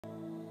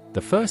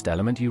The first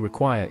element you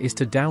require is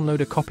to download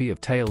a copy of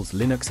Tails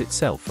Linux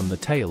itself from the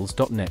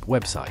tails.net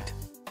website.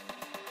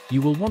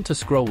 You will want to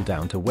scroll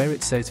down to where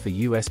it says for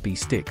USB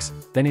sticks,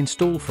 then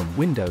install from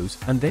Windows,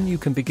 and then you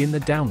can begin the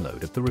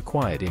download of the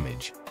required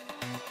image.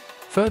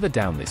 Further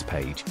down this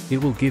page,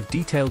 it will give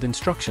detailed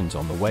instructions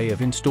on the way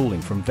of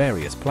installing from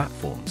various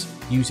platforms,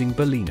 using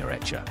Berliner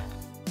Etcher.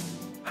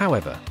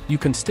 However, you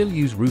can still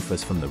use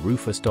Rufus from the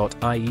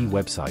rufus.ie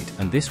website,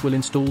 and this will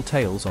install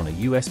Tails on a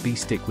USB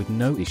stick with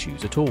no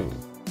issues at all.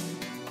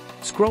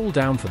 Scroll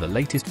down for the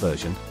latest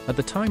version. At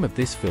the time of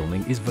this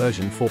filming is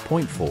version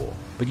 4.4,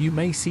 but you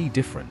may see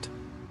different.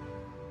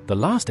 The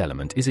last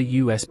element is a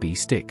USB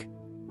stick.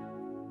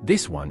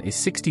 This one is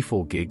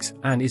 64 gigs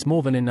and is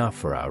more than enough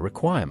for our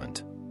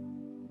requirement.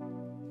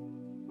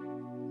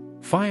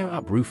 Fire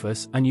up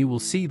Rufus and you will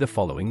see the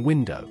following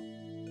window.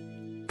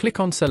 Click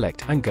on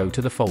Select and go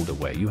to the folder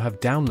where you have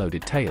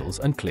downloaded Tails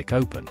and click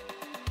Open.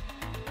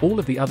 All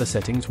of the other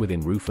settings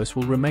within Rufus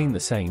will remain the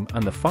same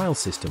and the file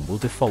system will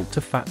default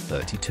to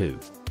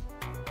FAT32.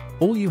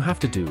 All you have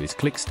to do is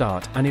click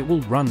Start and it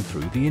will run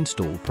through the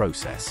install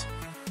process.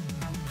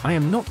 I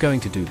am not going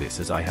to do this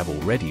as I have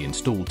already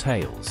installed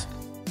Tails.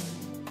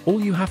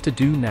 All you have to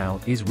do now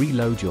is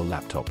reload your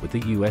laptop with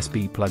the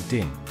USB plugged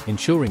in,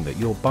 ensuring that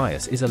your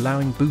BIOS is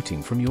allowing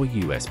booting from your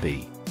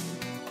USB.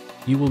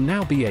 You will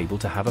now be able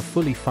to have a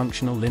fully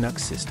functional Linux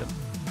system.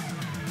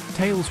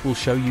 Tails will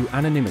show you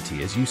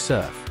anonymity as you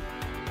surf.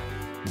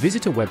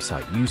 Visit a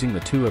website using the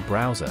Tor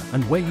browser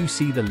and where you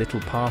see the little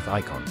path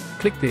icon,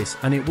 click this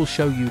and it will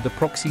show you the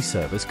proxy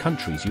server's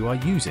countries you are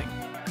using.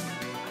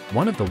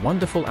 One of the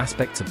wonderful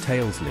aspects of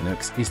Tails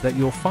Linux is that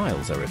your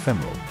files are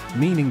ephemeral,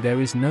 meaning there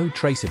is no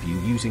trace of you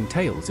using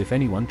Tails if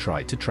anyone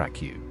tried to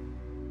track you.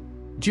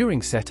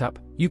 During setup,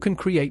 you can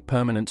create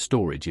permanent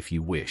storage if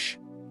you wish.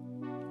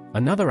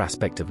 Another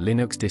aspect of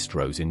Linux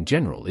distros in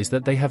general is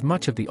that they have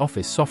much of the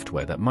Office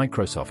software that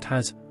Microsoft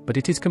has, but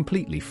it is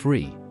completely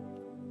free.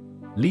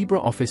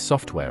 LibreOffice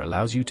software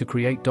allows you to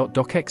create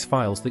 .docx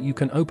files that you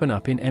can open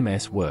up in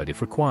MS Word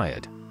if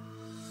required.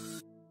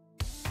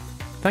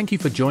 Thank you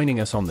for joining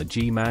us on the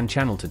G-Man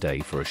channel today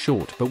for a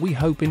short but we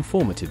hope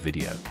informative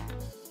video.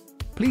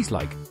 Please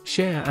like,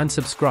 share and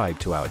subscribe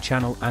to our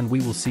channel and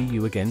we will see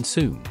you again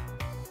soon.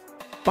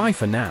 Bye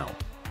for now.